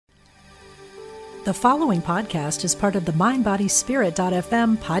The following podcast is part of the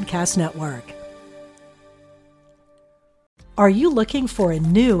MindBodySpirit.fm podcast network. Are you looking for a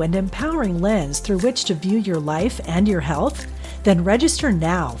new and empowering lens through which to view your life and your health? Then register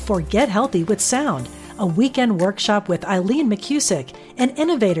now for Get Healthy with Sound, a weekend workshop with Eileen McCusick, an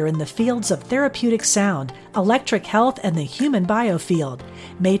innovator in the fields of therapeutic sound, electric health, and the human biofield,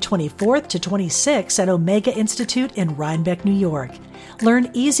 May 24th to 26th at Omega Institute in Rhinebeck, New York.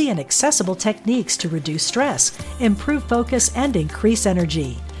 Learn easy and accessible techniques to reduce stress, improve focus, and increase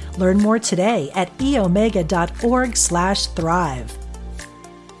energy. Learn more today at eomega.org/thrive.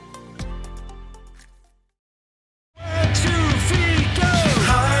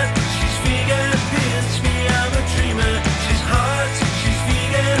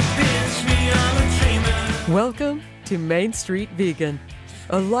 Welcome to Main Street Vegan,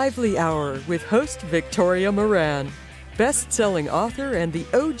 a lively hour with host Victoria Moran, best-selling author and the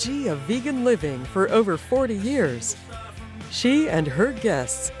OG of vegan living for over 40 years. She and her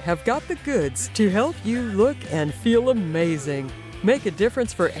guests have got the goods to help you look and feel amazing, make a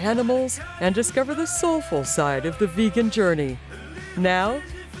difference for animals, and discover the soulful side of the vegan journey. Now,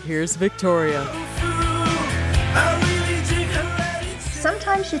 here's Victoria.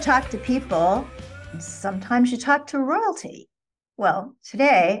 Sometimes you talk to people, and sometimes you talk to royalty. Well,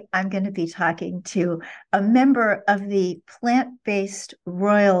 today I'm going to be talking to a member of the plant-based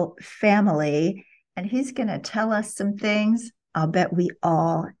royal family, and he's going to tell us some things I'll bet we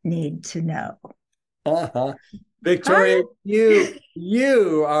all need to know. Victoria,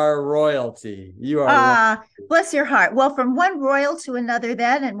 you are royalty. You are royalty. Bless your heart. Well, from one royal to another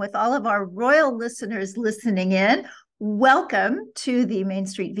then, and with all of our royal listeners listening in, welcome to the Main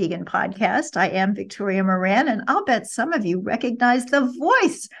Street Vegan Podcast. I am Victoria Moran, and I'll bet some of you recognize the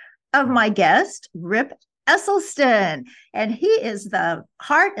voice of my guest, Rip Esselstyn. And he is the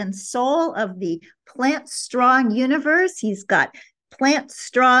heart and soul of the Plantstrong universe. He's got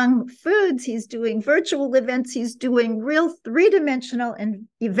Plantstrong Foods. He's doing virtual events. He's doing real three-dimensional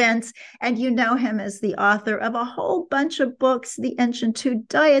events. And you know him as the author of a whole bunch of books, The Engine 2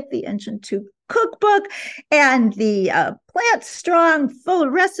 Diet, The Engine 2 Cookbook, and the Plantstrong full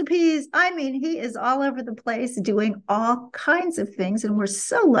of recipes. I mean, he is all over the place doing all kinds of things, and we're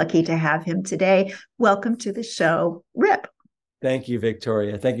so lucky to have him today. Welcome to the show, Rip. Thank you,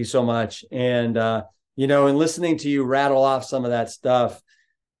 Victoria. Thank you so much. And, in listening to you rattle off some of that stuff,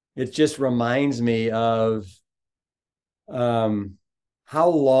 it just reminds me of how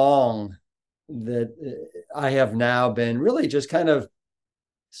long that I have now been really just kind of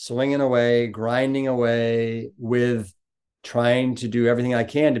swinging away, grinding away with trying to do everything I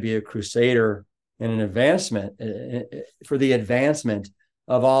can to be a crusader and an advancement for the advancement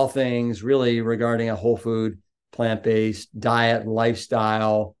of all things really regarding a whole food, plant-based diet,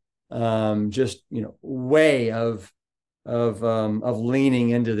 lifestyle, way of leaning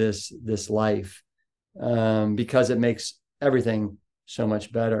into this life because it makes everything so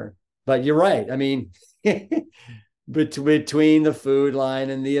much better. But you're right. I mean, between the food line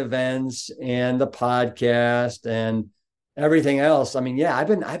and the events and the podcast and everything else. I mean, yeah, I've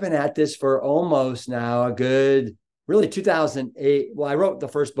been at this for almost now a good, really 2008. Well, I wrote the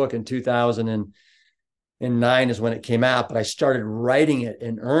first book in 2009 is when it came out, but I started writing it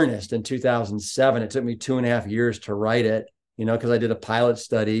in earnest in 2007. It took me 2.5 years to write it, because I did a pilot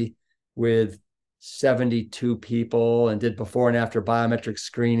study with 72 people and did before and after biometric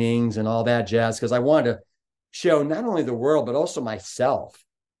screenings and all that jazz, because I wanted to show not only the world, but also myself,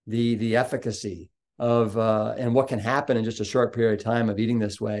 the efficacy of and what can happen in just a short period of time of eating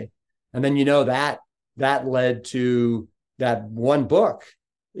this way. And then, that led to that one book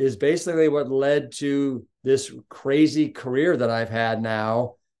is basically what led to this crazy career that I've had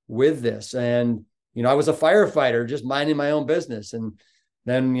now with this. And, I was a firefighter, just minding my own business. And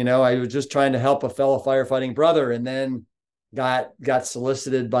then, I was just trying to help a fellow firefighting brother, and then got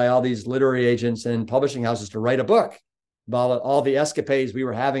solicited by all these literary agents and publishing houses to write a book about all the escapades we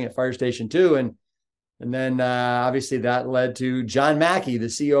were having at Fire Station 2. And then obviously that led to John Mackey, the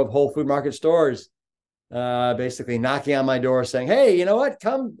CEO of Whole Food Market Stores, basically knocking on my door saying, hey, you know what,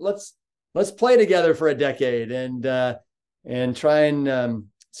 come, let's play together for a decade and try and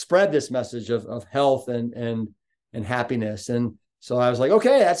spread this message of health and happiness. And so I was like,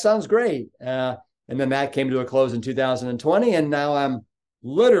 okay, that sounds great. And then that came to a close in 2020. And now I'm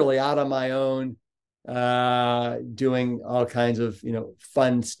literally out on my own, doing all kinds of,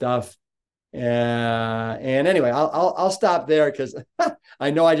 fun stuff. And anyway, I'll stop there because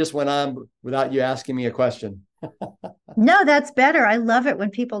I know I just went on without you asking me a question. No, that's better. I love it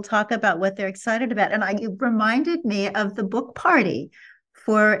when people talk about what they're excited about. And you reminded me of the book party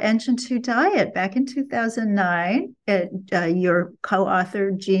for Engine 2 Diet back in 2009 at your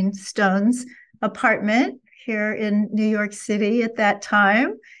co-author Gene Stone's apartment here in New York City at that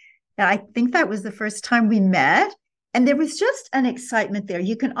time. I think that was the first time we met. And there was just an excitement there.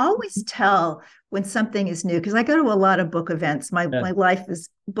 You can always tell when something is new, because I go to a lot of book events. My life is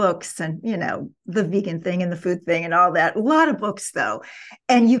books and, the vegan thing and the food thing and all that. A lot of books, though.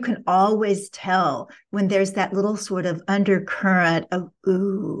 And you can always tell when there's that little sort of undercurrent of,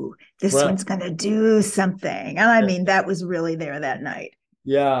 ooh, this one's going to do something. And I mean, that was really there that night.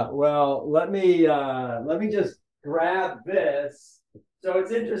 Yeah. Well, let me just grab this. So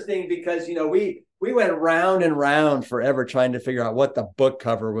it's interesting because, we went round and round forever trying to figure out what the book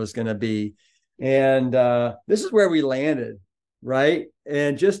cover was going to be. And this is where we landed, right?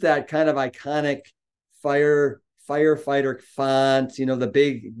 And just that kind of iconic firefighter font,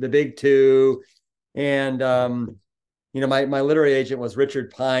 the big two. And, my literary agent was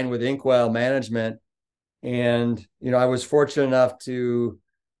Richard Pine with Inkwell Management. And, I was fortunate enough to,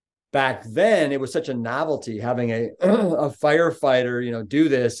 back then, it was such a novelty having a firefighter, do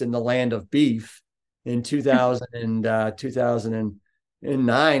this in the land of beef in 2000 and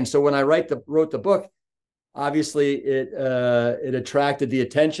 2009. So when I wrote the book, obviously it attracted the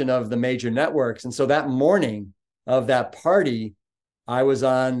attention of the major networks. And so that morning of that party, I was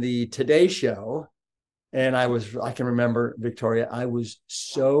on the Today Show, and I can remember, Victoria, I was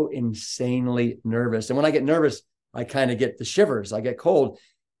so insanely nervous. And when I get nervous, I kind of get the shivers, I get cold.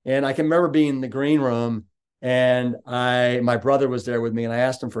 And I can remember being in the green room, and my brother was there with me, and I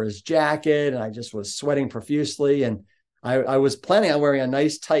asked him for his jacket, and I just was sweating profusely. And I was planning on wearing a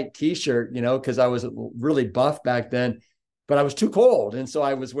nice tight t-shirt, because I was really buff back then, but I was too cold. And so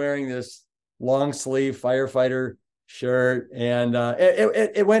I was wearing this long sleeve firefighter shirt, and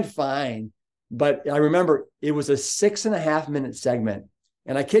it went fine. But I remember it was a 6.5 minute segment.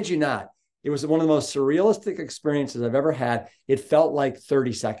 And I kid you not, it was one of the most surrealistic experiences I've ever had. It felt like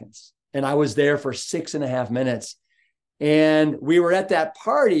 30 seconds. And I was there for 6.5 minutes. And we were at that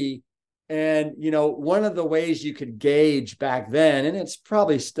party. And, one of the ways you could gauge back then, and it's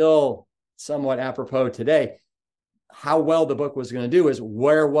probably still somewhat apropos today, how well the book was going to do is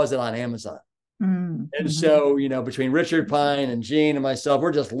where was it on Amazon? Mm-hmm. And so, between Richard Pine and Gene and myself,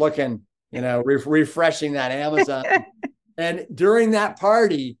 we're just looking, refreshing that Amazon. And during that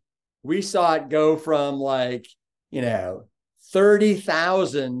party, we saw it go from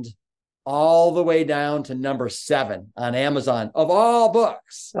 30,000 all the way down to number 7 on Amazon of all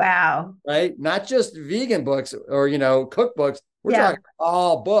books. Wow. Right? Not just vegan books or, cookbooks. We're talking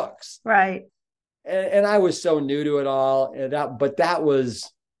all books. Right. And I was so new to it all. But that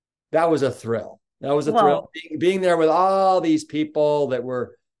was a thrill. That was a thrill. Being there with all these people that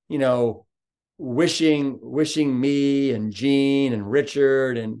were, wishing me and Gene and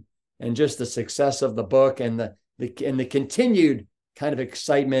Richard and just the success of the book and the continued kind of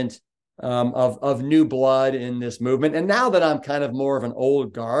excitement of new blood in this movement. And now that I'm kind of more of an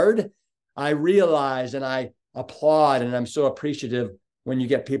old guard, I realize and I applaud, and I'm so appreciative when you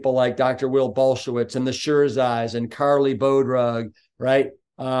get people like Dr. Will Bolshewitz and the Shurzais and Carly Bodrug, right?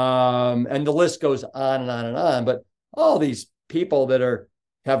 And the list goes on and on and on. But all these people that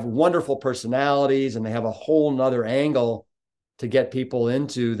have wonderful personalities, and they have a whole nother angle to get people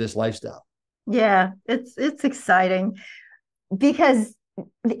into this lifestyle. Yeah, it's exciting because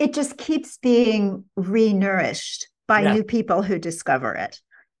it just keeps being renourished by new people who discover it.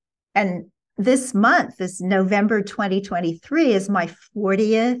 And this month, this November 2023, is my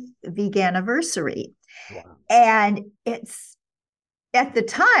 40th veganiversary. Wow. And at the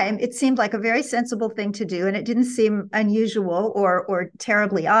time, it seemed like a very sensible thing to do, and it didn't seem unusual or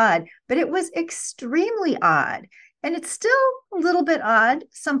terribly odd, but it was extremely odd. And it's still a little bit odd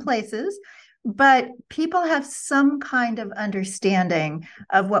some places, but people have some kind of understanding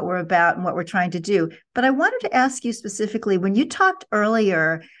of what we're about and what we're trying to do. But I wanted to ask you specifically, when you talked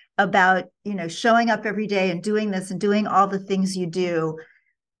earlier about, showing up every day and doing this and doing all the things you do,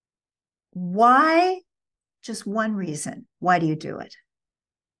 why? Just one reason. Why do you do it?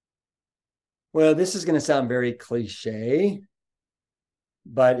 Well, this is going to sound very cliche,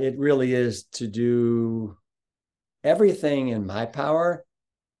 but it really is to do everything in my power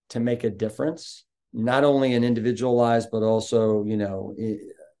to make a difference, not only in individual lives, but also,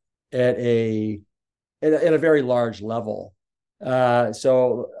 at a very large level. And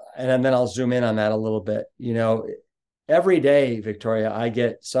then I'll zoom in on that a little bit. Every day, Victoria, I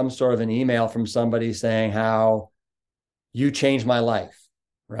get some sort of an email from somebody saying how you changed my life,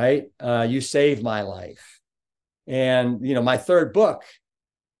 right? You saved my life. And, my third book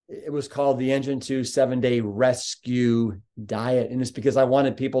it was called the Engine 2 7-day rescue diet. And it's because I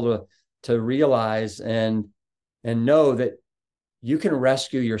wanted people to realize and know that you can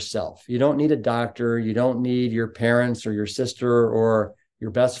rescue yourself. You don't need a doctor. You don't need your parents or your sister or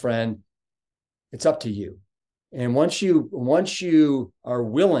your best friend. It's up to you. And once you are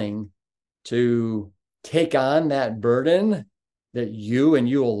willing to take on that burden that you and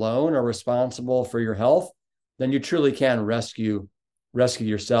you alone are responsible for your health, then you truly can rescue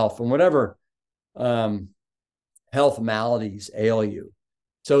yourself from whatever health maladies ail you.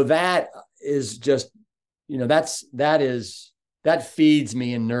 So that is just, that feeds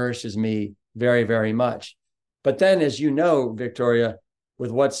me and nourishes me very, very much. But then, as you know, Victoria,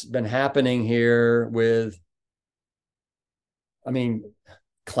 with what's been happening here with,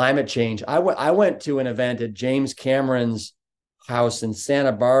 climate change. I went to an event at James Cameron's house in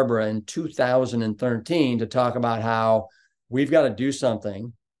Santa Barbara in 2013 to talk about how we've got to do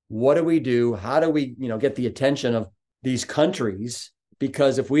something. What do we do? How do we, get the attention of these countries?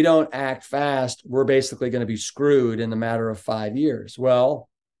 Because if we don't act fast, we're basically going to be screwed in the matter of 5 years. Well,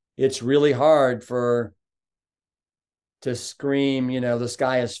 it's really hard to scream, the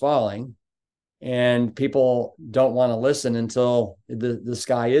sky is falling, and people don't want to listen until the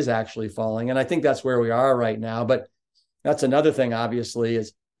sky is actually falling. And I think that's where we are right now. But that's another thing, obviously,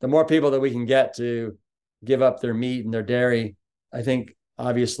 is the more people that we can get to give up their meat and their dairy, I think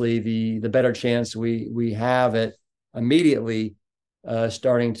obviously the better chance we have at immediately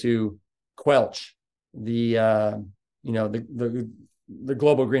starting to quelch the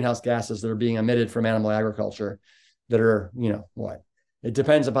global greenhouse gases that are being emitted from animal agriculture that are, it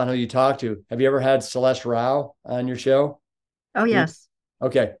depends upon who you talk to. Have you ever had Salesh Rao on your show? Oh, yes.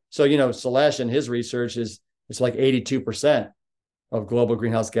 Okay. So, Salesh and his research it's like 82% of global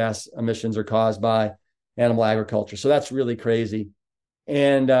greenhouse gas emissions are caused by animal agriculture. So that's really crazy.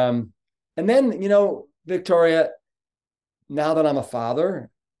 And then, Victoria, now that I'm a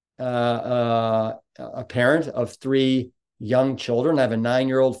father, a parent of 3 young children, I have a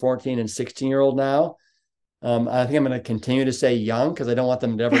 9-year-old, 14 and 16-year-old now. I think I'm going to continue to say young because I don't want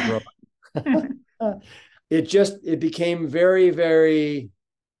them to ever grow up. It became very, very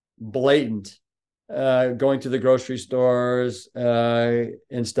blatant going to the grocery stores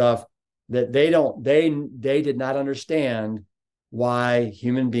and stuff that they did not understand why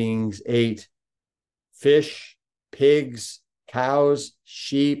human beings ate fish, pigs, cows,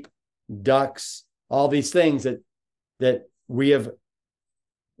 sheep, ducks, all these things that we have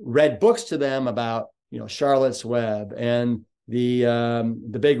read books to them about, Charlotte's Web and the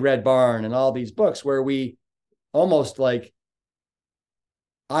Big Red Barn and all these books where we almost like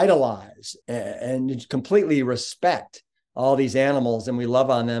idolize and completely respect all these animals and we love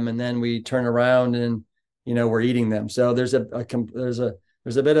on them, and then we turn around and we're eating them. So there's a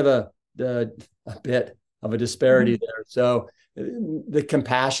bit of a disparity there. So the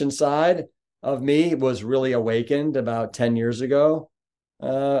compassion side of me was really awakened about 10 years ago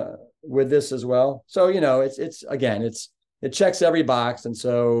with this as well. So it checks every box, and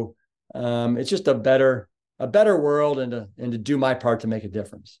so it's just a better world, and to do my part to make a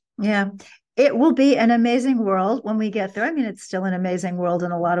difference. Yeah, it will be an amazing world when we get there. It's still an amazing world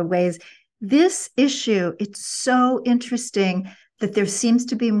in a lot of ways. This issue, it's so interesting that there seems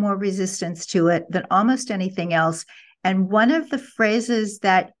to be more resistance to it than almost anything else. And one of the phrases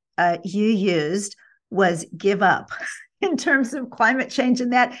that you used was give up in terms of climate change,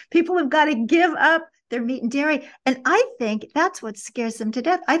 and that people have got to give up their meat and dairy. And I think that's what scares them to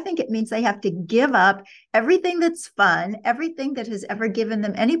death. I think it means they have to give up everything that's fun, everything that has ever given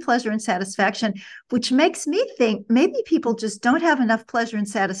them any pleasure and satisfaction, which makes me think maybe people just don't have enough pleasure and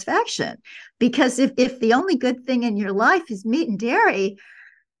satisfaction. Because if the only good thing in your life is meat and dairy,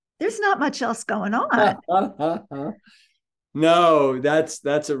 there's not much else going on. No,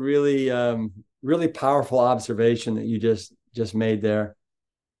 that's a really, really powerful observation that you just made there.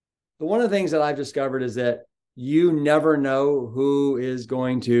 But one of the things that I've discovered is that you never know who is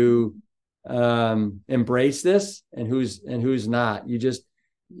going to embrace this and who's not. You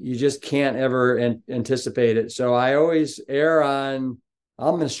just can't ever anticipate it. So I always err on,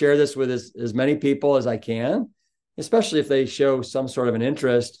 I'm going to share this with as many people as I can, especially if they show some sort of an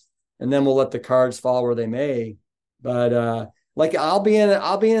interest, and then we'll let the cards fall where they may. But like I'll be in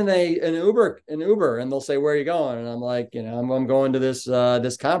an Uber, and they'll say, "Where are you going?" And I'm like, I'm going to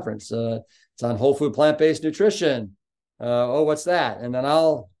this conference. It's on whole food, plant-based nutrition. Oh, what's that? And then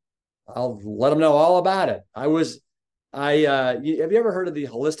I'll let them know all about it. Have you ever heard of the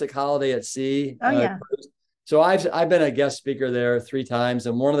Holistic Holiday at Sea? Oh yeah. So I've been a guest speaker there 3 times,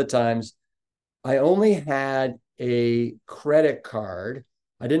 and one of the times I only had a credit card.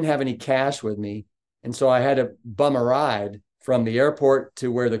 I didn't have any cash with me. And so I had to bum a ride from the airport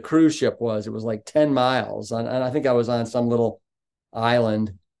to where the cruise ship was. It was like 10 miles. And I think I was on some little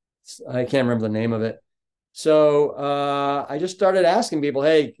island. I can't remember the name of it. So I just started asking people,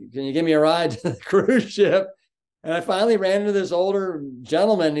 hey, can you give me a ride to the cruise ship? And I finally ran into this older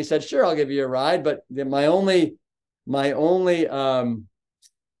gentleman. And he said, sure, I'll give you a ride. But my only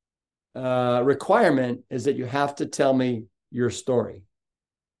requirement is that you have to tell me your story.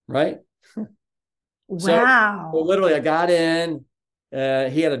 Right. Wow. So literally I got in,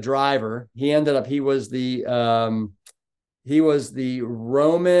 he had a driver. He was the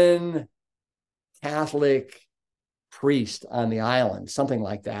Roman Catholic priest on the island, something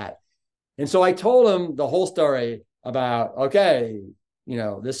like that. And so I told him the whole story about, okay,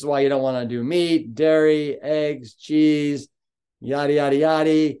 this is why you don't want to do meat, dairy, eggs, cheese, yada, yada,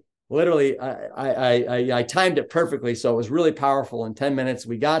 yada. Literally, I timed it perfectly. So it was really powerful. In 10 minutes,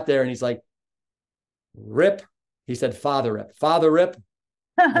 we got there and he's like, Rip. He said, Father Rip,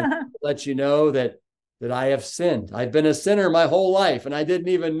 let you know that I have sinned. I've been a sinner my whole life and I didn't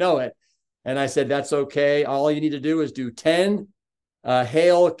even know it. And I said, that's okay. All you need to do is do 10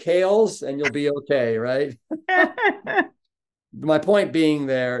 hail kales and you'll be okay, right? My point being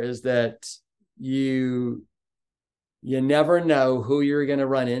there is that you never know who you're going to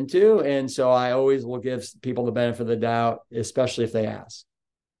run into. And so I always will give people the benefit of the doubt, especially if they ask.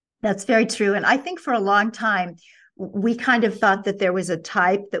 That's very true. And I think for a long time, we kind of thought that there was a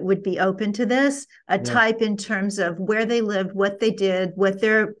type that would be open to this, type in terms of where they lived, what they did, what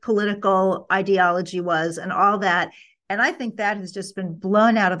their political ideology was, and all that. And I think that has just been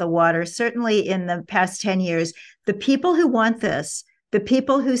blown out of the water, certainly in the past 10 years. The people who want this, the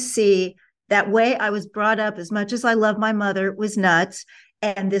people who see that way I was brought up, as much as I love my mother, was nuts.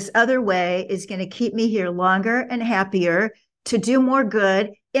 And this other way is going to keep me here longer and happier to do more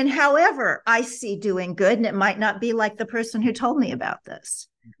good in however I see doing good. And it might not be like the person who told me about this.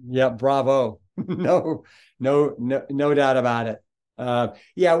 Yeah, bravo. No doubt about it.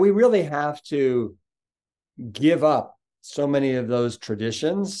 We really have to give up so many of those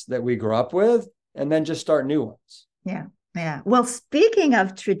traditions that we grew up with and then just start new ones. Yeah. Yeah. Well, speaking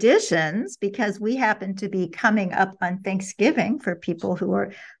of traditions, because we happen to be coming up on Thanksgiving for people who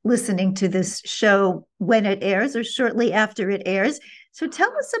are listening to this show when it airs or shortly after it airs. So tell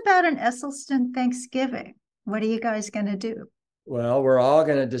us about an Esselstyn Thanksgiving. What are you guys going to do? Well, we're all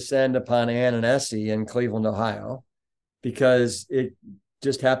going to descend upon Ann and Essie in Cleveland, Ohio, because it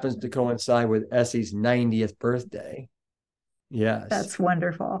just happens to coincide with Essie's 90th birthday. Yes. That's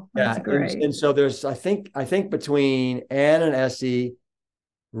wonderful. That's great. And so there's, I think between Ann and Essie,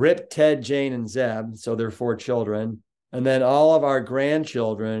 Rip, Ted, Jane, and Zeb, so there are 4 children, and then all of our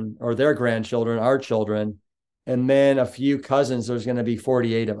grandchildren or their grandchildren, our children, and then a few cousins. There's going to be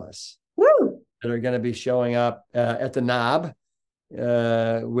 48 of us. Woo! That are going to be showing up at the Knob,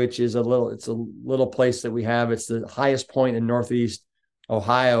 which is a little place that we have. It's the highest point in Northeast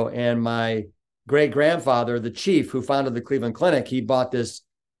Ohio, and my great-grandfather, the chief who founded the Cleveland Clinic, he bought this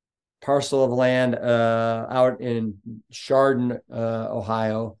parcel of land out in Chardon,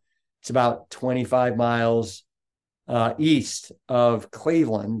 Ohio. It's about 25 miles east of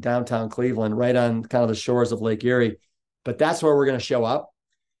Cleveland, downtown Cleveland, right on kind of the shores of Lake Erie. But that's where we're going to show up.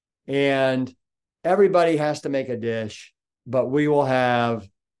 And everybody has to make a dish, but we'll have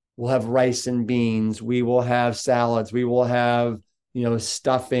rice and beans. We will have salads. We will have,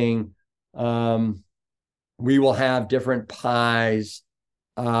 stuffing. We will have different pies.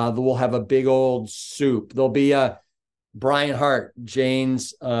 We'll have a big old soup. There'll be Brian Hart,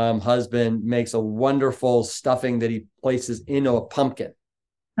 Jane's husband, makes a wonderful stuffing that he places into a pumpkin.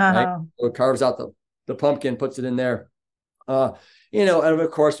 Right? So it carves out the pumpkin, puts it in there. And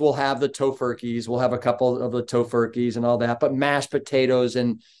of course we'll have the tofurkeys. We'll have a couple of the tofurkeys and all that, but mashed potatoes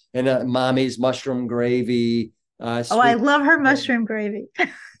and mommy's mushroom gravy. I love her mushroom gravy.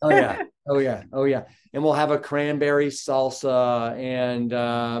 Oh yeah. And we'll have a cranberry salsa, and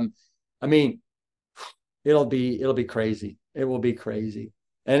it'll be crazy. It will be crazy,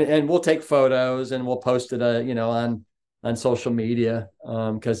 and we'll take photos and we'll post it, on social media,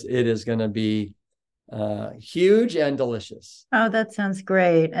 because it is going to be huge and delicious. Oh, that sounds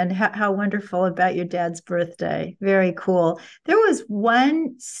great. And how wonderful about your dad's birthday. Very cool. There was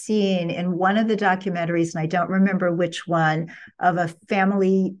one scene in one of the documentaries, and I don't remember which one, of a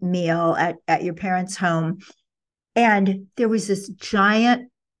family meal at your parents' home. And there was this giant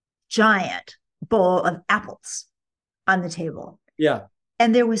bowl of apples on the table. Yeah.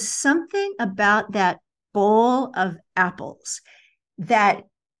 And there was something about that bowl of apples that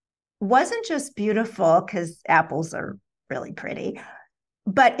wasn't just beautiful, because apples are really pretty,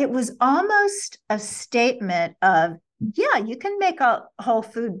 but it was almost a statement of, yeah, you can make a whole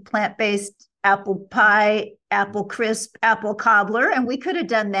food, plant-based apple pie, apple crisp, apple cobbler, and we could have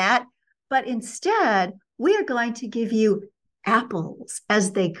done that. But instead, we are going to give you apples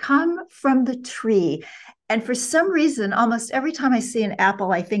as they come from the tree. And for some reason, almost every time I see an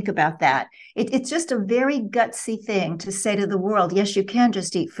apple, I think about that. It's just a very gutsy thing to say to the world, yes, you can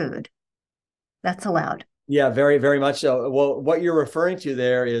just eat food. That's allowed. Yeah, very, very much so. Well, what you're referring to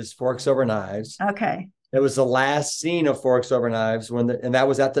there is Forks Over Knives. Okay. It was the last scene of Forks Over Knives and that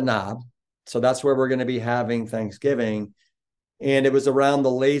was at the Knob. So that's where we're going to be having Thanksgiving. And it was around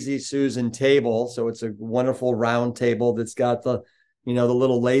the Lazy Susan table. So it's a wonderful round table that's got the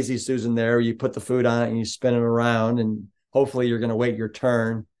little Lazy Susan there. You put the food on it and you spin it around, and hopefully you're going to wait your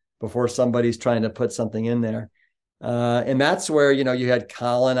turn before somebody's trying to put something in there. And that's where, you had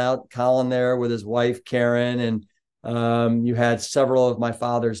Colin there with his wife, Karen, and you had several of my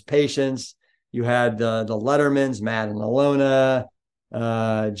father's patients. You had the Lettermans, Matt and Alona,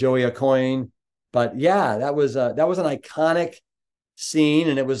 Joey Acoin. But yeah, that was an iconic scene.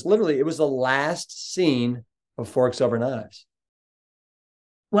 And it was the last scene of Forks Over Knives.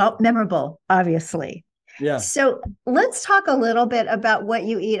 Well, memorable, obviously. Yeah. So let's talk a little bit about what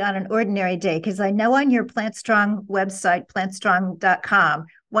you eat on an ordinary day, because I know on your Plantstrong website, plantstrong.com,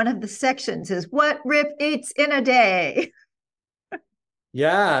 one of the sections is what Rip eats in a day.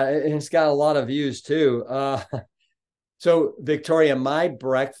 Yeah, and it's got a lot of views too. So Victoria, my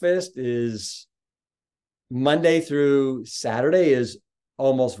breakfast is Monday through Saturday is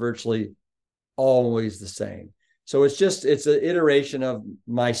almost virtually always the same. So it's an iteration of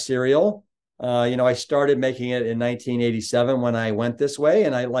my cereal. I started making it in 1987 when I went this way.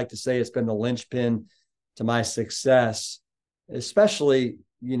 And I like to say it's been the linchpin to my success, especially,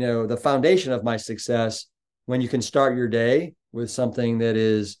 the foundation of my success when you can start your day with something that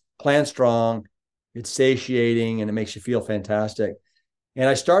is Plantstrong, it's satiating, and it makes you feel fantastic. And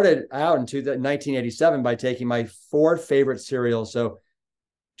I started out in 1987 by taking my 4 favorite cereals. So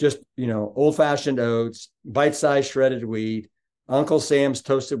just, old-fashioned oats, bite-sized shredded wheat, Uncle Sam's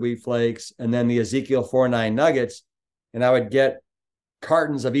toasted wheat flakes, and then the Ezekiel 4-9 nuggets. And I would get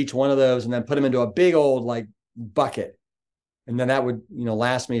cartons of each one of those and then put them into a big old bucket. And then that would,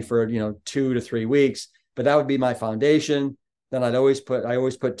 last me for, 2 to 3 weeks, but that would be my foundation. Then I always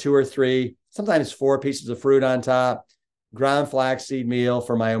put 2 or 3, sometimes 4 pieces of fruit on top, ground flaxseed meal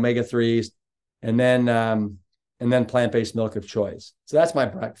for my omega-3s, and then plant-based milk of choice. So that's my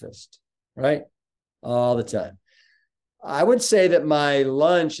breakfast, right? All the time. I would say that my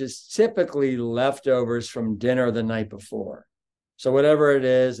lunch is typically leftovers from dinner the night before. So whatever it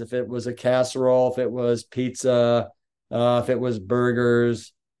is, if it was a casserole, if it was pizza, if it was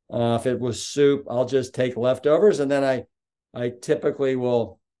burgers, if it was soup, I'll just take leftovers. And then I typically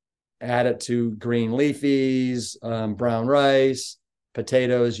will add it to green leafies, brown rice,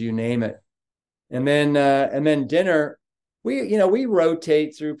 potatoes, you name it. And then dinner, we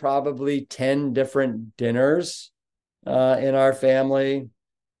rotate through probably 10 different dinners in our family.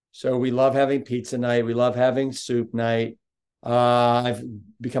 So we love having pizza night. We love having soup night. I've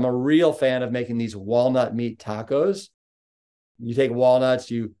become a real fan of making these walnut meat tacos. You take walnuts,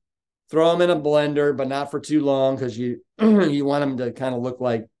 you throw them in a blender, but not for too long because you you want them to kind of look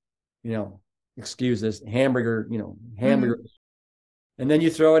like, excuse this, hamburger. Mm-hmm. And then you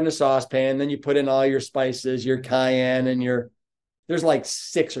throw it in a saucepan. Then you put in all your spices, your cayenne, and there's like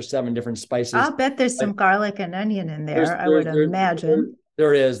 6 or 7 different spices. I'll bet there's some garlic and onion in there. I would imagine.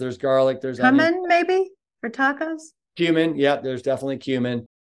 There's garlic, there's cumin, onion. maybe for tacos. Cumin, yeah, there's definitely cumin.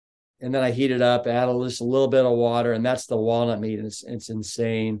 And then I heat it up, add just a little bit of water, and that's the walnut meat. And it's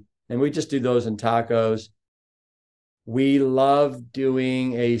insane. And we just do those in tacos. We love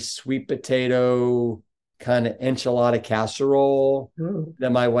doing a sweet potato kind of enchilada casserole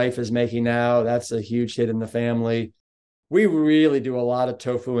that my wife is making now. That's a huge hit in the family. We really do a lot of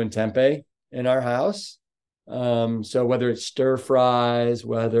tofu and tempeh in our house. So whether it's stir fries,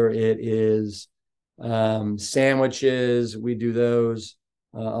 whether it is sandwiches, we do those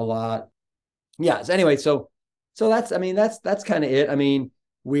a lot. Yeah. So anyway, so that's kind of it.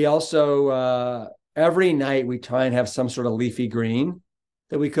 We also, every night we try and have some sort of leafy green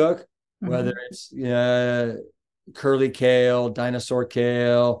that we cook, whether it's curly kale, dinosaur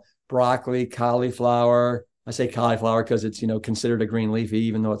kale, broccoli, cauliflower. I say cauliflower because it's, considered a green leafy,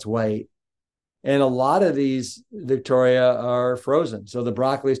 even though it's white. And a lot of these, Victoria, are frozen. So the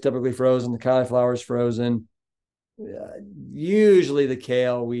broccoli is typically frozen. The cauliflower is frozen. Usually the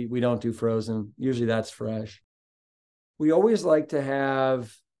kale, we don't do frozen. Usually that's fresh. We always like to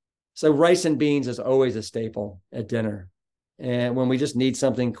have, so rice and beans is always a staple at dinner. And when we just need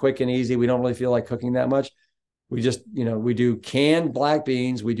something quick and easy, we don't really feel like cooking that much. We just, we do canned black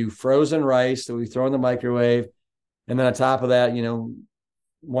beans, we do frozen rice that we throw in the microwave. And then on top of that,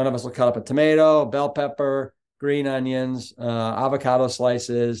 one of us will cut up a tomato, bell pepper, green onions, avocado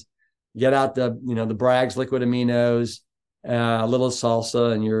slices, get out the Bragg's liquid aminos, a little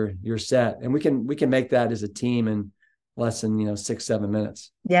salsa, and you're set. And we can make that as a team in less than 6-7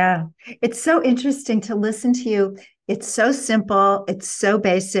 minutes. Yeah. It's so interesting to listen to you. It's so simple. It's so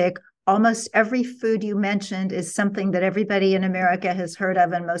basic. Almost every food you mentioned is something that everybody in America has heard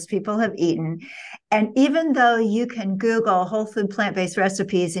of and most people have eaten. And even though you can Google whole food plant-based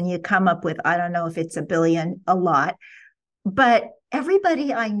recipes and you come up with, I don't know if it's a lot, but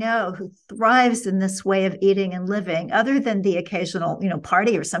everybody I know who thrives in this way of eating and living, other than the occasional,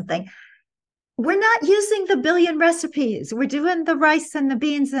 party or something, we're not using the billion recipes. We're doing the rice and the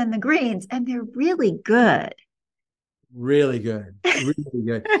beans and the greens, and they're really good. Really good. Really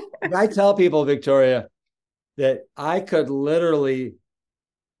good. I tell people, Victoria, that I could literally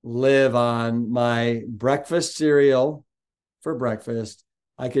live on my breakfast cereal for breakfast.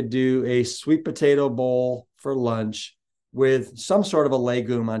 I could do a sweet potato bowl for lunch with some sort of a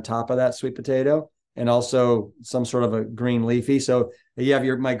legume on top of that sweet potato, and also some sort of a green leafy. So you have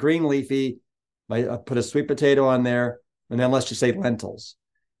my green leafy, I put a sweet potato on there, and then let's just say lentils.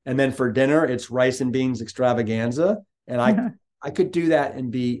 And then for dinner, it's rice and beans extravaganza. And I could do that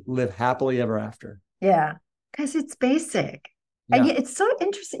and live happily ever after. Yeah, because it's basic. Yeah. And it's so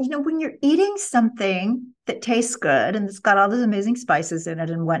interesting, when you're eating something that tastes good and it's got all those amazing spices in it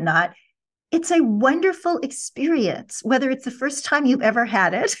and whatnot, it's a wonderful experience, whether it's the first time you've ever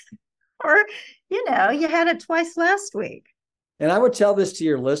had it or, you had it twice last week. And I would tell this to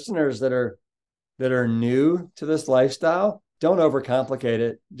your listeners that are new to this lifestyle. Don't overcomplicate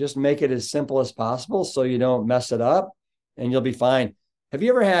it. Just make it as simple as possible so you don't mess it up, and you'll be fine. Have you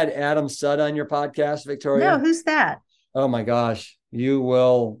ever had Adam Sudd on your podcast, Victoria? No, who's that? Oh my gosh, you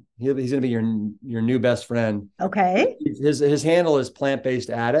will. He's going to be your new best friend. Okay. His handle is Plant-Based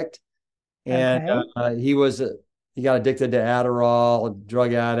Addict, and he got addicted to Adderall, a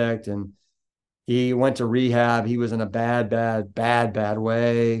drug addict, and he went to rehab. He was in a bad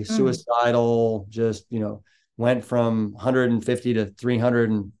way, suicidal, just, went from 150 to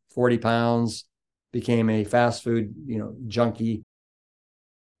 340 pounds, became a fast food, junkie.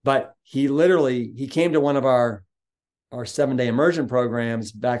 But he came to one of our 7-day immersion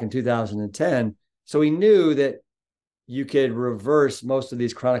programs back in 2010. So he knew that you could reverse most of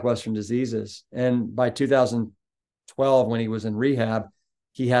these chronic Western diseases. And by 2012, when he was in rehab,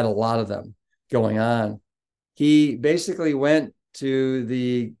 he had a lot of them going on. He basically went to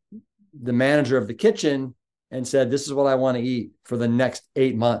the manager of the kitchen and said, "This is what I want to eat for the next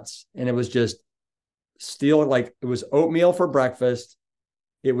 8 months." And it was just it was oatmeal for breakfast.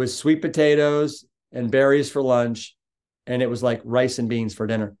 It was sweet potatoes and berries for lunch. And it was like rice and beans for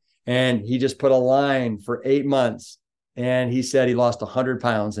dinner. And he just put a line for 8 months. And he said he lost 100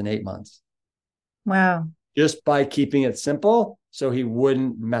 pounds in 8 months. Wow. Just by keeping it simple so he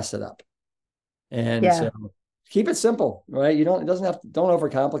wouldn't mess it up. And so keep it simple, right? Don't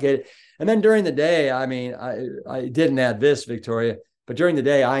overcomplicate it. And then during the day, I didn't add this, Victoria, but during the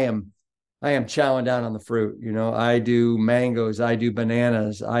day, I am chowing down on the fruit. I do mangoes, I do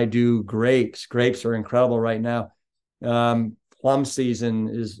bananas, I do grapes. Grapes are incredible right now. Plum season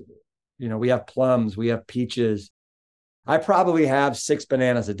is, we have plums, we have peaches. I probably have 6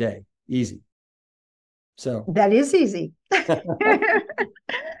 bananas a day, easy. So that is easy.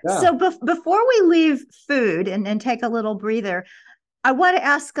 Yeah. So before we leave food and take a little breather, I want to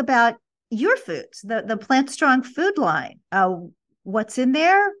ask about your foods, the Plantstrong food line. What's in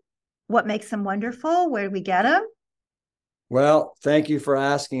there? What makes them wonderful? Where do we get them? Well, thank you for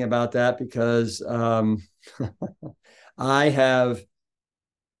asking about that, because I have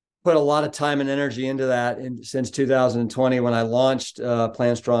put a lot of time and energy into that since 2020 when I launched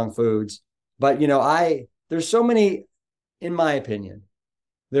Plantstrong Foods. But, there's so many, in my opinion,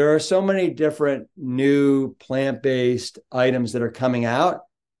 there are so many different new plant-based items that are coming out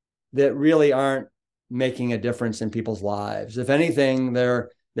that really aren't making a difference in people's lives. If anything,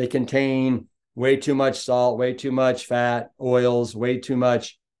 they contain way too much salt, way too much fat, oils, way too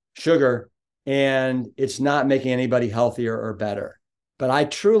much sugar, and it's not making anybody healthier or better. But I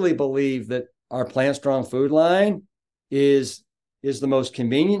truly believe that our Plantstrong food line is the most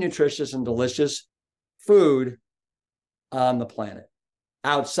convenient, nutritious, and delicious food on the planet,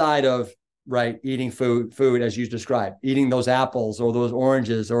 outside of eating food as you described, eating those apples or those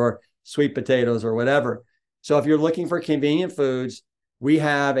oranges or sweet potatoes or whatever. So if you're looking for convenient foods, we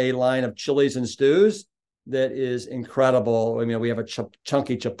have a line of chilies and stews that is incredible. I mean, we have a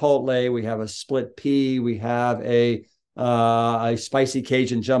chunky chipotle, we have a split pea, we have a spicy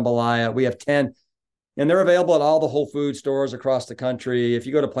Cajun jambalaya. We have 10, and they're available at all the Whole Food stores across the country. If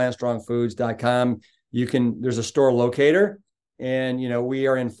you go to plantstrongfoods.com, there's a store locator, and we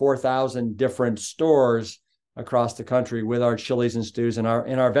are in 4,000 different stores across the country with our chilies and stews and our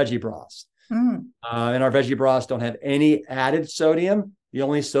veggie broths. And our veggie broths don't have any added sodium. The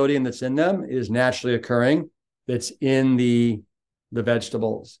only sodium that's in them is naturally occurring that's in the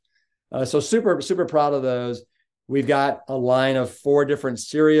vegetables. So super, super proud of those. We've got a line of 4 different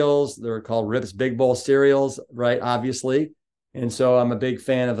cereals. They're called Rips Big Bowl cereals, right? Obviously. And so I'm a big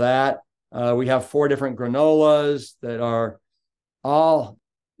fan of that. We have 4 different granolas that are all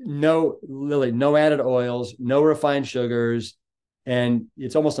no added oils, no refined sugars. And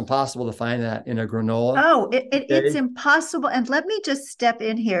it's almost impossible to find that in a granola. Oh, it's impossible. And let me just step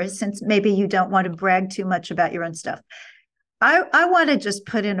in here, since maybe you don't want to brag too much about your own stuff. I want to just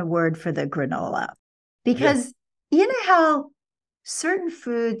put in a word for the granola, because you know how certain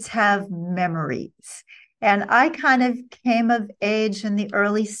foods have memories. And I kind of came of age in the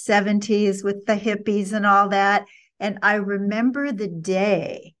early 70s with the hippies and all that. And I remember the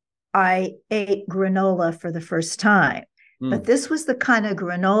day I ate granola for the first time. But this was the kind of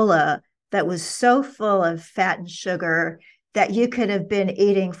granola that was so full of fat and sugar that you could have been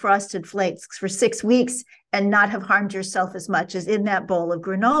eating Frosted Flakes for 6 weeks and not have harmed yourself as much as in that bowl of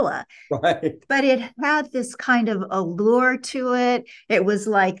granola. Right. But it had this kind of allure to it. It was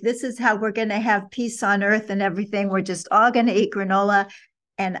like, this is how we're going to have peace on earth and everything. We're just all going to eat granola.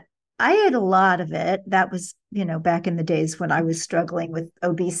 And I ate a lot of it. That was, back in the days when I was struggling with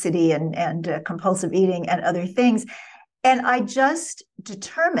obesity and compulsive eating and other things. And I just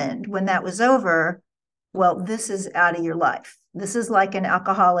determined when that was over, well, this is out of your life. This is like an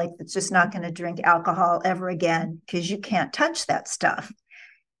alcoholic that's just not going to drink alcohol ever again because you can't touch that stuff.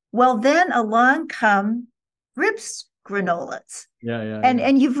 Well, then along come Rips granolas.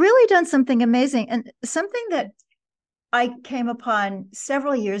 And you've really done something amazing, and something that I came upon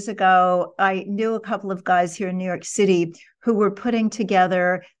several years ago. I knew a couple of guys here in New York City who were putting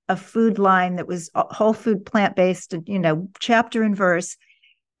together a food line that was whole food, plant-based, chapter and verse.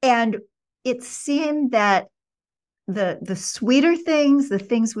 And it seemed that the sweeter things, the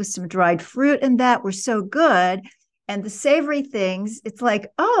things with some dried fruit and that were so good. And the savory things, it's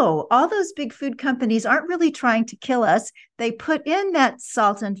like, oh, all those big food companies aren't really trying to kill us. They put in that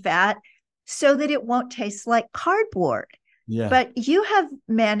salt and fat so that it won't taste like cardboard. Yeah. But you have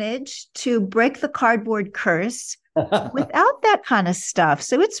managed to break the cardboard curse without that kind of stuff.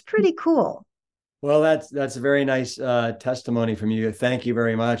 So it's pretty cool. Well, that's a very nice testimony from you. Thank you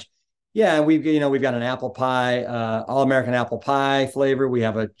very much. Yeah, we've got an apple pie, all American apple pie flavor. We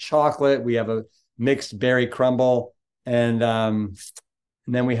have a chocolate. We have a mixed berry crumble, and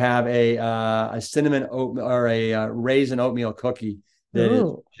then we have a cinnamon oat or a raisin oatmeal cookie that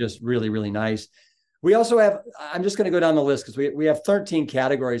is just really, really nice. We also have. I'm just going to go down the list because we have 13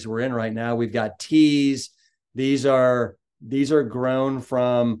 categories we're in right now. We've got teas. These are grown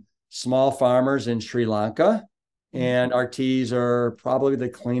from small farmers in Sri Lanka. And our teas are probably the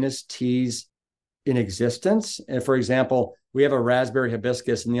cleanest teas in existence. And for example, we have a raspberry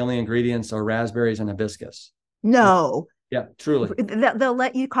hibiscus, and the only ingredients are raspberries and hibiscus. No. Yeah, truly. They'll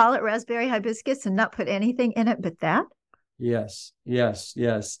let you call it raspberry hibiscus and not put anything in it but that? Yes.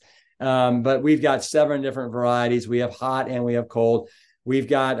 But we've got 7 different varieties. We have hot and we have cold. We've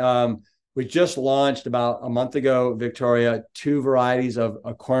got, we just launched about a month ago, Victoria, 2 varieties of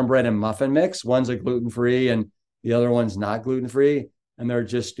a cornbread and muffin mix. One's a gluten-free and the other one's not gluten-free, and they're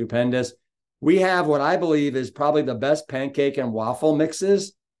just stupendous. We have what I believe is probably the best pancake and waffle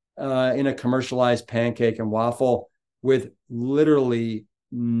mixes in a commercialized pancake and waffle, with literally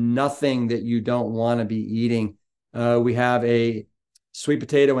nothing that you don't want to be eating. We have a sweet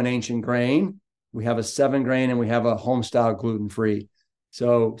potato and ancient grain. We have a 7-grain, and we have a home-style gluten-free.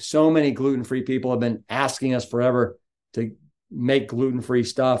 So many gluten-free people have been asking us forever to make gluten-free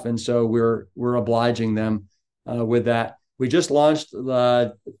stuff, and so we're obliging them with that. We just launched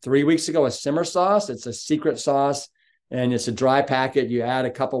 3 weeks ago a simmer sauce. It's a secret sauce, and it's a dry packet. You add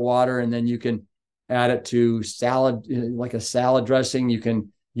a cup of water, and then you can add it to salad, like a salad dressing. You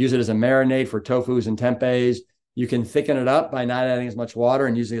can use it as a marinade for tofus and tempehs. You can thicken it up by not adding as much water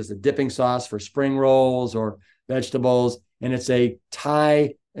and using it as a dipping sauce for spring rolls or vegetables. And it's a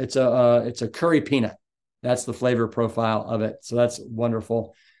Thai, it's a curry peanut. That's the flavor profile of it. So that's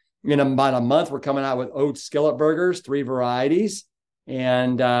wonderful. In about a month, we're coming out with oat skillet burgers, 3 varieties.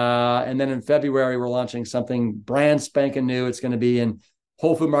 And then in February, we're launching something brand spanking new. It's going to be in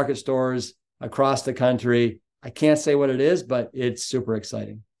Whole Food Market stores across the country. I can't say what it is, but it's super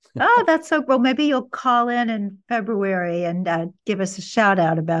exciting. Oh, that's so well. Maybe you'll call in February and give us a shout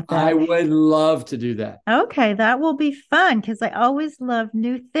out about that. I would love to do that. Okay, that will be fun because I always love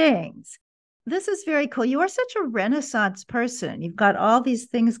new things. This is very cool. You are such a Renaissance person. You've got all these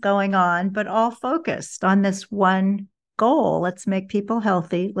things going on, but all focused on this one goal. Let's make people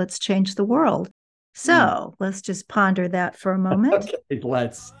healthy. Let's change the world. So let's just ponder that for a moment. Okay,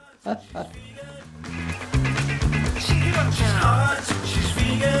 let's.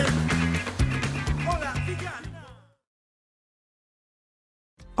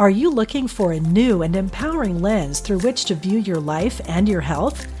 Are you looking for a new and empowering lens through which to view your life and your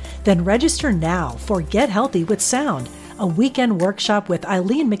health? Then register now for Get Healthy with Sound, a weekend workshop with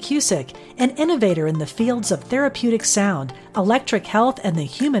Eileen McCusick, an innovator in the fields of therapeutic sound, electric health, and the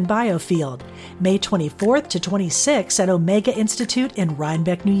human biofield. May 24th to 26th at Omega Institute in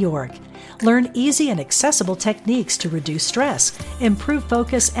Rhinebeck, New York. Learn easy and accessible techniques to reduce stress, improve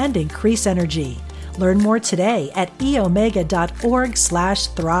focus, and increase energy. Learn more today at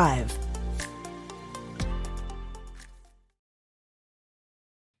eomega.org/thrive.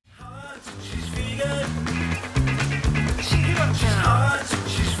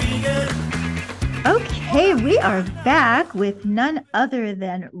 Okay, we are back with none other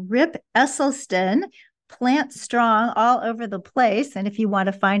than Rip Esselstyn, Plantstrong all over the place. And if you want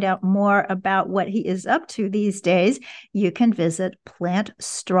to find out more about what he is up to these days, you can visit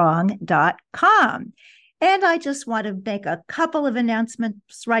plantstrong.com. And I just want to make a couple of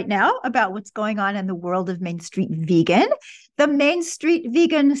announcements right now about what's going on in the world of Main Street Vegan. The Main Street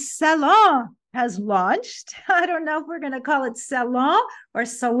Vegan Salon has launched. I don't know if we're going to call it salon or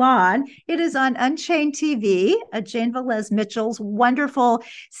salon. It is on Unchained TV, Jane Velez Mitchell's wonderful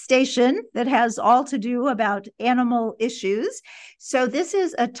station that has all to do about animal issues. So this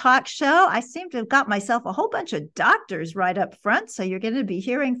is a talk show. I seem to have got myself a whole bunch of doctors right up front. So you're going to be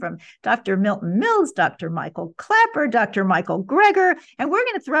hearing from Dr. Milton Mills, Dr. Michael Clapper, Dr. Michael Greger, and we're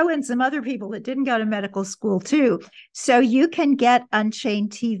going to throw in some other people that didn't go to medical school too. So you can get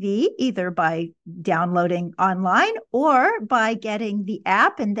Unchained TV either by downloading online or by getting the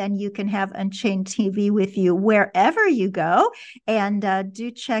app, and then you can have Unchained TV with you wherever you go. And do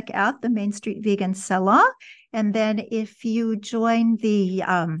check out the Main Street Vegan Salon. And then if you join the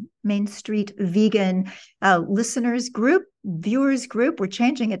Main Street Vegan listeners group, viewers group, we're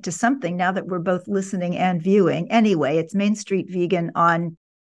changing it to something now that we're both listening and viewing. Anyway, it's Main Street Vegan on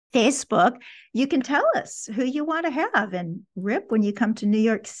Facebook. You can tell us who you want to have. And Rip, when you come to New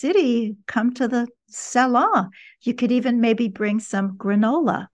York City, come to the salon. You could even maybe bring some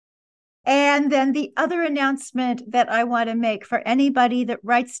granola. And then the other announcement that I want to make for anybody that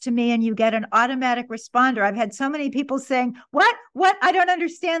writes to me and you get an automatic responder. I've had so many people saying, what? I don't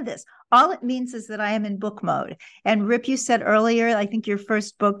understand this. All it means is that I am in book mode. And Rip, you said earlier, I think your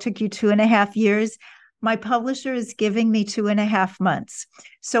first book took you 2.5 years. My publisher is giving me 2.5 months.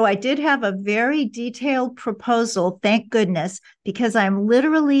 So I did have a very detailed proposal, thank goodness, because I'm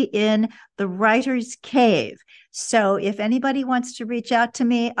literally in the writer's cave. So if anybody wants to reach out to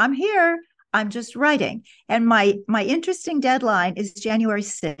me, I'm here. I'm just writing. And my interesting deadline is January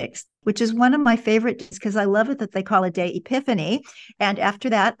 6th, which is one of my favorite days because I love it that they call it Day Epiphany. And after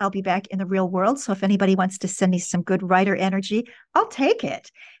that, I'll be back in the real world. So if anybody wants to send me some good writer energy, I'll take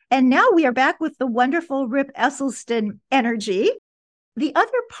it. And now we are back with the wonderful Rip Esselstyn energy. The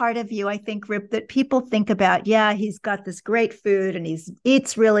other part of you, I think, Rip, that people think about, yeah, he's got this great food and he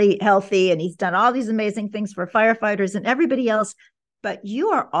eats really healthy and he's done all these amazing things for firefighters and everybody else. But you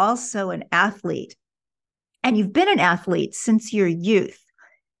are also an athlete, and you've been an athlete since your youth.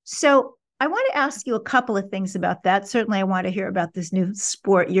 So I want to ask you a couple of things about that. Certainly, I want to hear about this new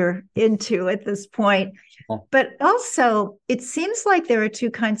sport you're into at this point. But also, it seems like there are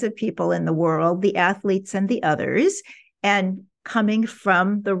two kinds of people in the world, the athletes and the others. And coming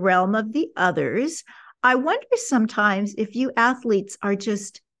from the realm of the others, I wonder sometimes if you athletes are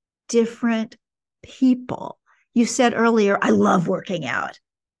just different people. You said earlier, I love working out.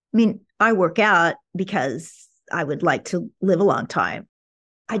 I mean, I work out because I would like to live a long time.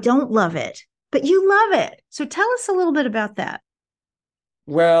 I don't love it, but you love it. So tell us a little bit about that.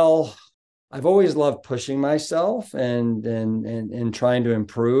 Well, I've always loved pushing myself and trying to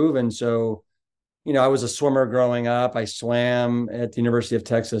improve. And so, I was a swimmer growing up. I swam at the University of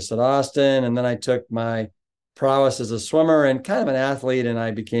Texas at Austin, and then I took my prowess as a swimmer and kind of an athlete, and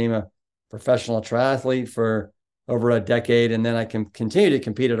I became a professional triathlete for over a decade. And then I can continue to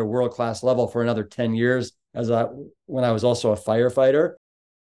compete at a world-class level for another 10 years when I was also a firefighter.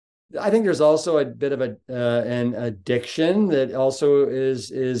 I think there's also a bit of an addiction that also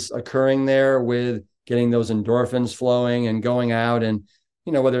is occurring there with getting those endorphins flowing and going out and,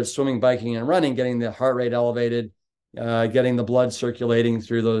 whether it's swimming, biking, and running, getting the heart rate elevated, getting the blood circulating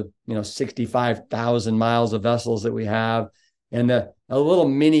through the 65,000 miles of vessels that we have, and a little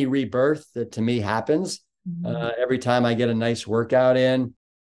mini rebirth that to me happens every time I get a nice workout in.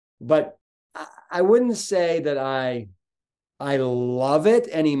 But I wouldn't say that I love it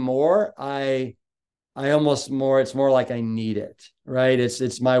anymore. I almost it's more like I need it, right?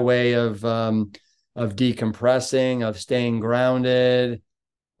 It's my way of decompressing, of staying grounded.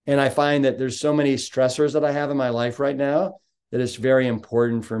 And I find that there's so many stressors that I have in my life right now that it's very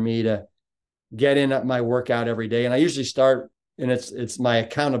important for me to get in my workout every day. And I usually start, and it's my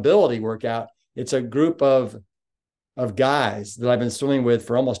accountability workout. It's a group of guys that I've been swimming with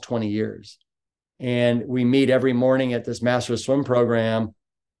for almost 20 years. And we meet every morning at this master swim program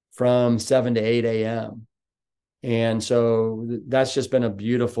from 7 to 8 a.m. And so that's just been a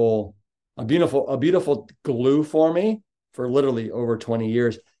beautiful glue for me for literally over 20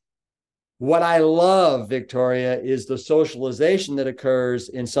 years. What I love, Victoria, is the socialization that occurs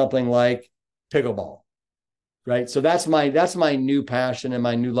in something like pickleball, right? So that's my new passion, and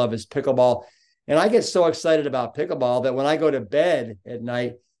my new love is pickleball. And I get so excited about pickleball that when I go to bed at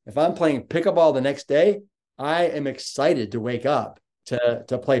night, if I'm playing pickleball the next day, I am excited to wake up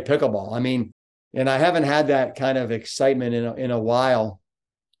to play pickleball. I mean, and I haven't had that kind of excitement in a while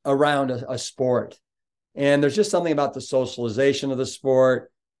around a sport. And there's just something about the socialization of the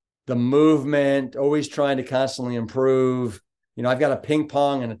sport, the movement, always trying to constantly improve. I've got a ping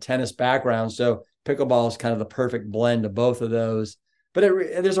pong and a tennis background, so pickleball is kind of the perfect blend of both of those. But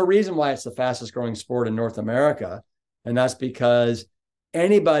there's a reason why it's the fastest growing sport in North America. And that's because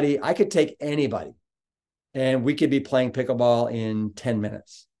I could take anybody and we could be playing pickleball in 10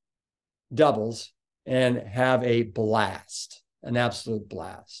 minutes, doubles, and have a blast, an absolute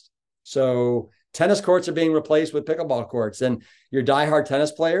blast. So tennis courts are being replaced with pickleball courts, and your diehard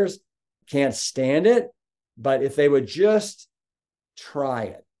tennis players can't stand it. But if they would just try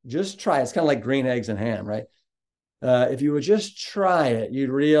it, it's kind of like green eggs and ham, right? If you would just try it,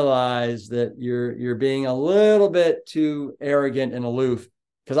 you'd realize that you're being a little bit too arrogant and aloof.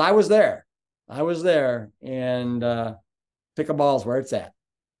 Because I was there, and pickleball is where it's at.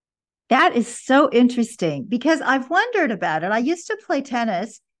 That is so interesting, because I've wondered about it. I used to play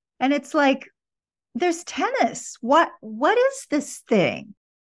tennis, and it's like, there's tennis. What is this thing?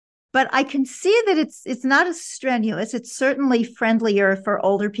 But I can see that it's not as strenuous. It's certainly friendlier for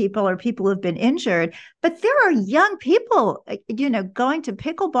older people or people who've been injured. But there are young people, going to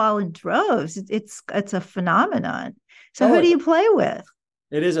pickleball in droves. It's a phenomenon. So who do you play with?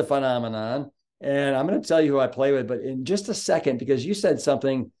 It is a phenomenon. And I'm going to tell you who I play with, but in just a second, because you said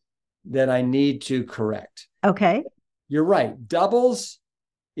something that I need to correct. Okay. You're right. Doubles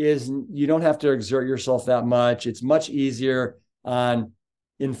you don't have to exert yourself that much. It's much easier on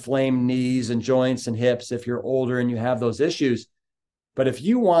inflamed knees and joints and hips if you're older and you have those issues. But if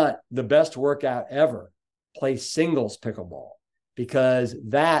you want the best workout ever, play singles pickleball, because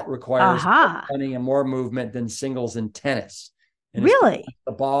that requires more running and more movement than singles in tennis. And really?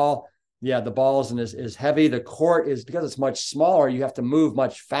 The ball isn't as heavy. The court is, because it's much smaller, you have to move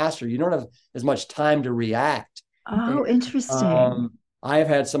much faster. You don't have as much time to react. Oh, interesting. I have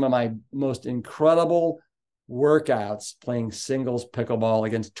had some of my most incredible workouts playing singles pickleball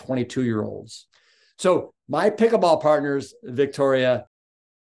against 22-year-olds. So my pickleball partners, Victoria,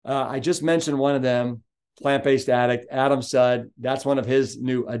 I just mentioned one of them, plant-based addict, Adam Sudd. That's one of his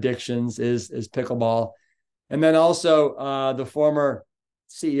new addictions is pickleball. And then also the former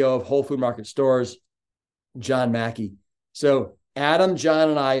CEO of Whole Food Market Stores, John Mackey. So Adam, John,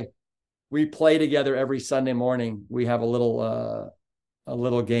 and I, we play together every Sunday morning. We have a little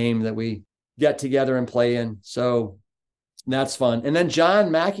game that we get together and play in. So that's fun. And then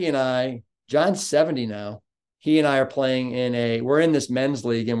John Mackey and I, John's 70 now. He and I are playing we're in this men's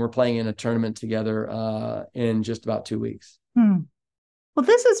league, and we're playing in a tournament together in just about 2 weeks. Well,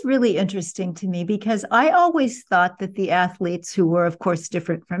 this is really interesting to me, because I always thought that the athletes, who were, of course,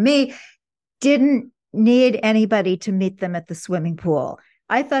 different from me, didn't need anybody to meet them at the swimming pool.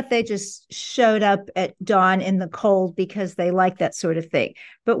 I thought they just showed up at dawn in the cold because they like that sort of thing.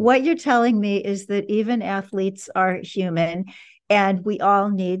 But what you're telling me is that even athletes are human, and we all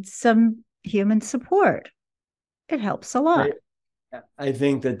need some human support. It helps a lot. I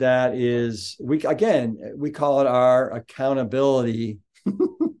think that is, we call it our accountability,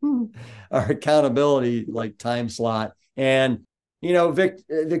 our accountability like time slot. And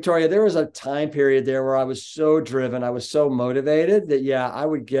Victoria, there was a time period there where I was so driven, I was so motivated that, yeah, I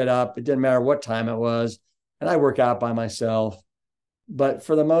would get up. It didn't matter what time it was, and I work out by myself. But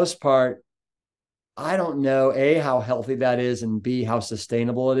for the most part, I don't know, A, how healthy that is, and B, how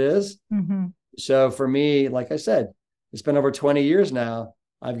sustainable it is. Mm-hmm. So for me, like I said, it's been over 20 years now.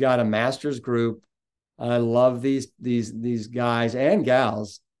 I've got a master's group. I love these guys and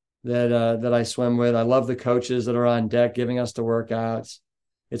gals that I swim with. I love the coaches that are on deck giving us the workouts.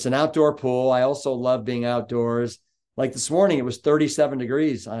 It's an outdoor pool. I also love being outdoors. Like this morning, it was 37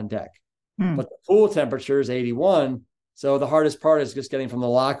 degrees on deck, but the pool temperature is 81. So the hardest part is just getting from the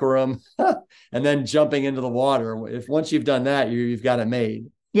locker room and then jumping into the water. If once you've done that, you've got it made.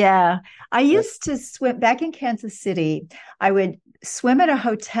 Yeah. I used to swim back in Kansas City. I would swim at a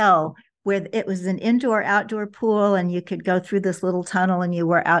hotel where it was an indoor-outdoor pool, and you could go through this little tunnel and you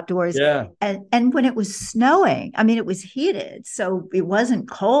were outdoors. Yeah. And when it was snowing, I mean, it was heated, so it wasn't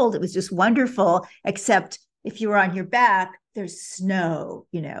cold. It was just wonderful, except if you were on your back, there's snow,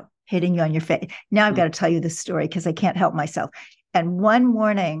 hitting you on your face. Now I've got to tell you this story because I can't help myself. And one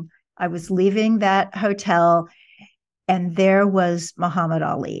morning I was leaving that hotel, and there was Muhammad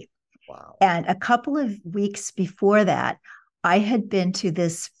Ali. Wow. And a couple of weeks before that, I had been to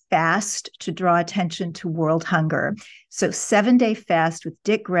this fast to draw attention to world hunger. So 7-day fast with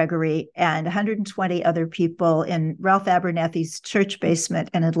Dick Gregory and 120 other people in Ralph Abernathy's church basement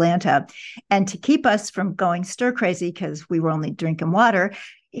in Atlanta. And to keep us from going stir crazy, because we were only drinking water,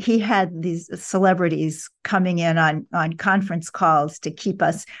 he had these celebrities coming in on conference calls to keep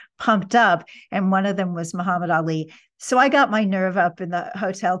us pumped up. And one of them was Muhammad Ali. So I got my nerve up in the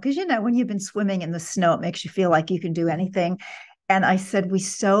hotel because, when you've been swimming in the snow, it makes you feel like you can do anything. And I said, we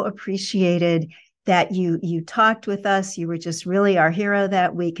so appreciated that you talked with us. You were just really our hero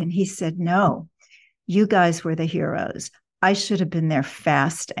that week. And he said, no, you guys were the heroes. I should have been there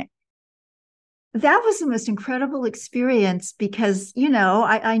fasting. That was the most incredible experience because,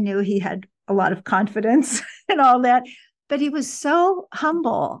 I knew he had a lot of confidence and all that, but he was so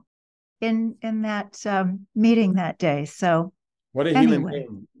humble in that meeting that day. So what a human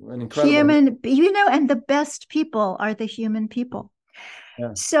being, an incredible human, and the best people are the human people.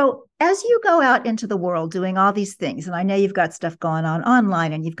 Yeah. So as you go out into the world doing all these things, and I know you've got stuff going on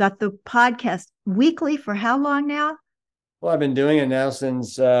online, and you've got the podcast weekly for how long now? Well, I've been doing it now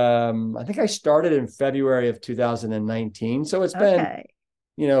since I think I started in February of 2019. So it's been,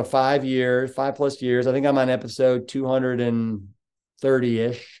 5 years, 5+ years. I think I'm on episode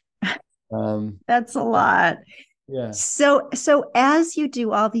 230-ish. That's a lot. Yeah. So as you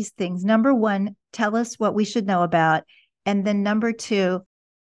do all these things, number one, tell us what we should know about. And then number two,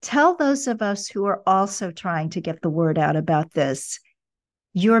 tell those of us who are also trying to get the word out about this,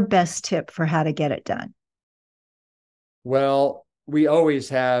 your best tip for how to get it done. Well, we always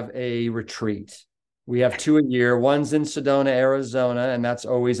have a retreat. We have 2 a year. One's in Sedona, Arizona, and that's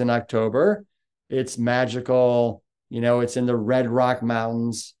always in October. It's magical. It's in the Red Rock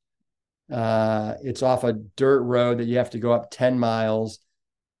Mountains. It's off a dirt road that you have to go up 10 miles.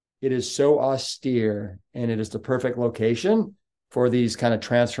 It is so austere, and it is the perfect location for these kind of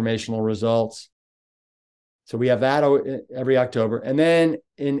transformational results. So we have that every October. And then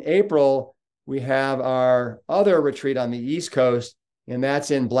in April, we have our other retreat on the East Coast, and that's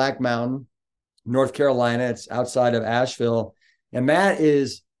in Black Mountain, North Carolina. It's outside of Asheville. And that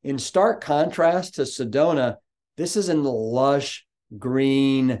is in stark contrast to Sedona. This is in the lush,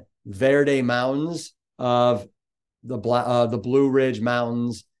 green, Verde Mountains of the Blue Ridge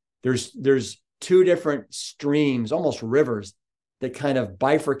Mountains. There's 2 different streams, almost rivers, that kind of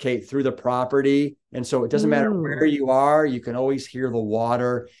bifurcate through the property. And so it doesn't matter where you are, you can always hear the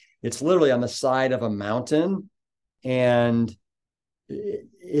water. It's literally on the side of a mountain. And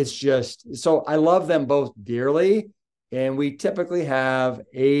it's just, so I love them both dearly. And we typically have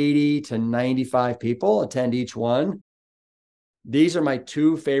 80 to 95 people attend each one. These are my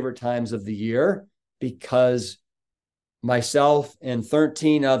 2 favorite times of the year because myself and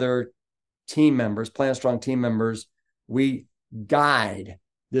 13 other team members, Plantstrong team members, we guide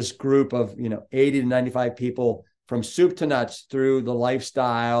this group of 80 to 95 people from soup to nuts through the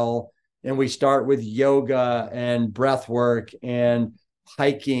lifestyle. And we start with yoga and breath work and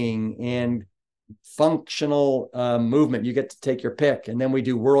hiking and functional movement. You get to take your pick. And then we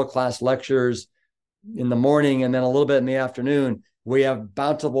do world-class lectures in the morning, and then a little bit in the afternoon. We have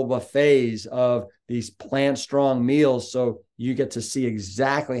bountiful buffets of these Plantstrong meals. So you get to see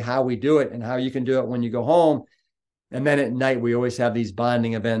exactly how we do it and how you can do it when you go home. And then at night, we always have these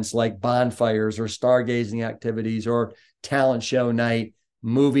bonding events like bonfires or stargazing activities or talent show night,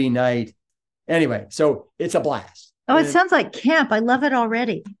 movie night. Anyway, so it's a blast. Oh, it sounds like camp. I love it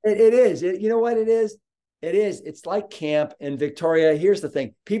already. It is. You know what it is? It is. It's like camp. And Victoria, here's the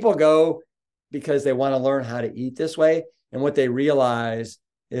thing. People go because they want to learn how to eat this way. And what they realize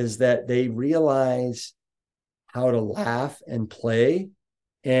is that they realize how to laugh and play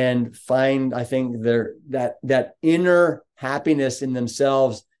and find, I think, that inner happiness in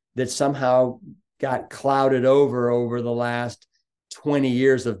themselves that somehow got clouded over the last 20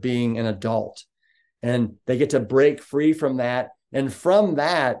 years of being an adult. And they get to break free from that. And from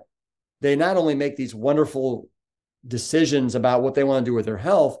that, they not only make these wonderful decisions about what they want to do with their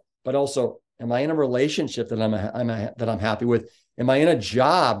health, but also, am I in a relationship that I'm happy with? Am I in a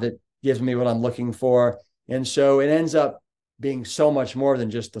job that gives me what I'm looking for? And so it ends up being so much more than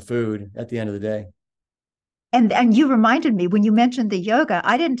just the food at the end of the day. And you reminded me when you mentioned the yoga,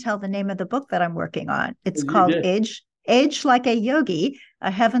 I didn't tell the name of the book that I'm working on. It's called Age Like a Yogi, A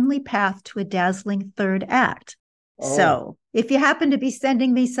Heavenly Path to a Dazzling Third Act. Oh. So if you happen to be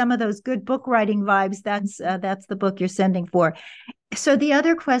sending me some of those good book writing vibes, that's the book you're sending for. So the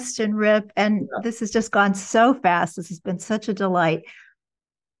other question, Rip, and this has just gone so fast. This has been such a delight.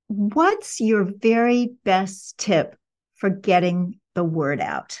 What's your very best tip for getting the word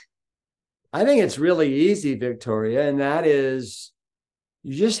out? I think it's really easy, Victoria, and that is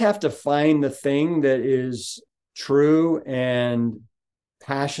you just have to find the thing that is true and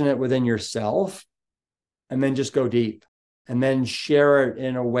passionate within yourself, and then just go deep and then share it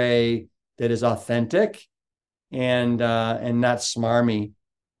in a way that is authentic and not smarmy.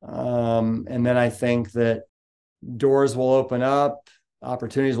 And then I think that doors will open up,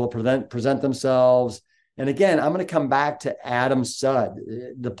 opportunities will present themselves. And again, I'm going to come back to Adam Sudd,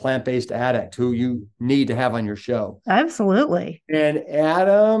 the plant-based addict who you need to have on your show. Absolutely. And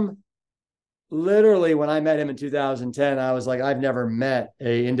Adam, literally, when I met him in 2010, I was like, I've never met an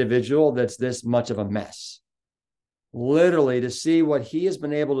individual that's this much of a mess. Literally, to see what he has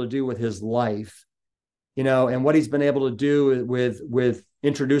been able to do with his life, and what he's been able to do with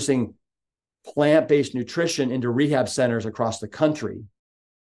introducing plant-based nutrition into rehab centers across the country.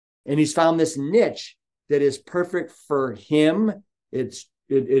 And he's found this niche that is perfect for him. It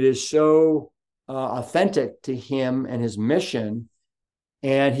is so authentic to him and his mission.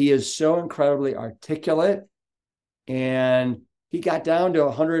 And he is so incredibly articulate. And he got down to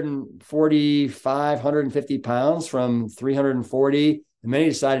 145, 150 pounds from 340. And then he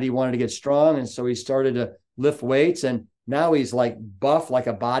decided he wanted to get strong. And so he started to lift weights. And now he's like buff, like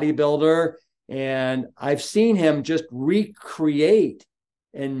a bodybuilder. And I've seen him just recreate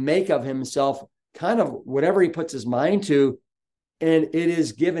and make of himself kind of whatever he puts his mind to. And it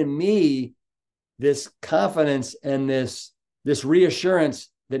has given me this confidence and this reassurance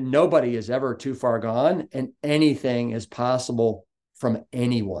that nobody is ever too far gone and anything is possible from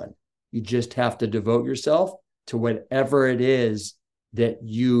anyone. You just have to devote yourself to whatever it is that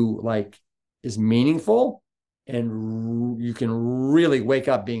you like is meaningful and you can really wake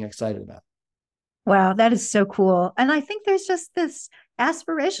up being excited about. Wow, that is so cool. And I think there's just this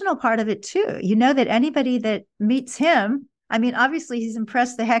aspirational part of it too. That anybody that meets him, I mean, obviously he's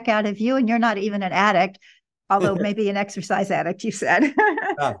impressed the heck out of you and you're not even an addict, although maybe an exercise addict, you said.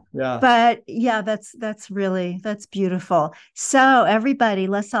 Yeah. But yeah, that's beautiful. So everybody,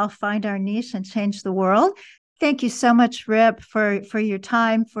 let's all find our niche and change the world. Thank you so much, Rip, for your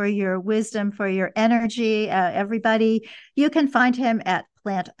time, for your wisdom, for your energy. Everybody, you can find him at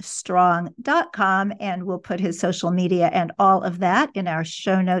plantstrong.com, and we'll put his social media and all of that in our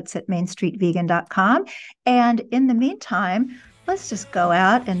show notes at mainstreetvegan.com. And in the meantime, let's just go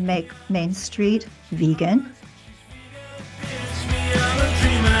out and make Main Street vegan.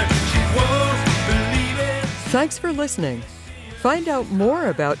 Thanks for listening. Find out more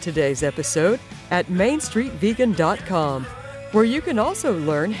about today's episode at mainstreetvegan.com, where you can also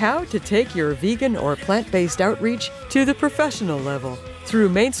learn how to take your vegan or plant-based outreach to the professional level through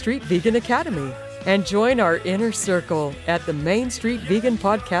Main Street Vegan Academy, and join our inner circle at the Main Street Vegan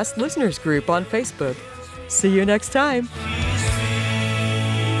Podcast Listeners Group on Facebook. See you next time.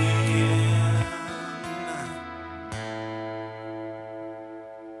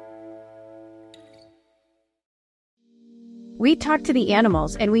 We talk to the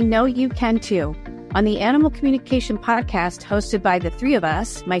animals, and we know you can too. On the Animal Communication Podcast, hosted by the three of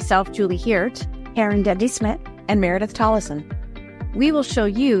us, myself, Julie Hiert, Erin Dudley-Smith, and Meredith Tollison, we will show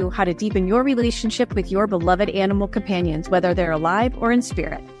you how to deepen your relationship with your beloved animal companions, whether they're alive or in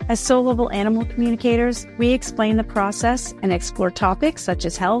spirit. As soul-level animal communicators, we explain the process and explore topics such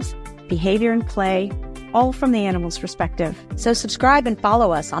as health, behavior, and play, all from the animal's perspective. So subscribe and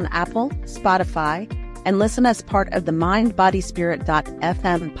follow us on Apple, Spotify, and listen as part of the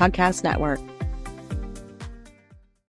mindbodyspirit.fm podcast network.